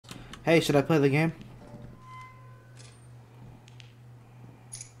Hey, should I play the game?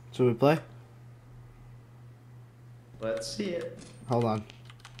 Should we play? Let's see it. Hold on.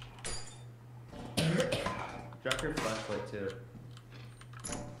 Drop your flashlight too.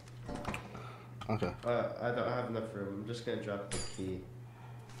 Okay. I don't have enough room. I'm just gonna drop the key.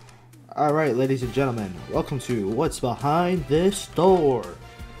 Alright, ladies and gentlemen, welcome to What's Behind This Door.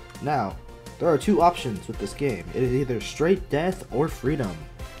 Now, there are two options with this game. It is either straight death or freedom.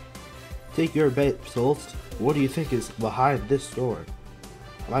 Take your bet, souls. What do you think is behind this door?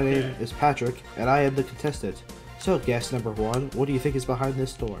 My name is Patrick, and I am the contestant. So, guess number one, what do you think is behind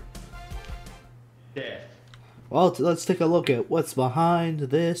this door? Death. Well, let's take a look at what's behind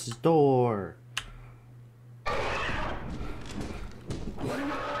this door.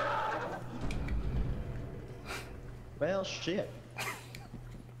 Well, shit.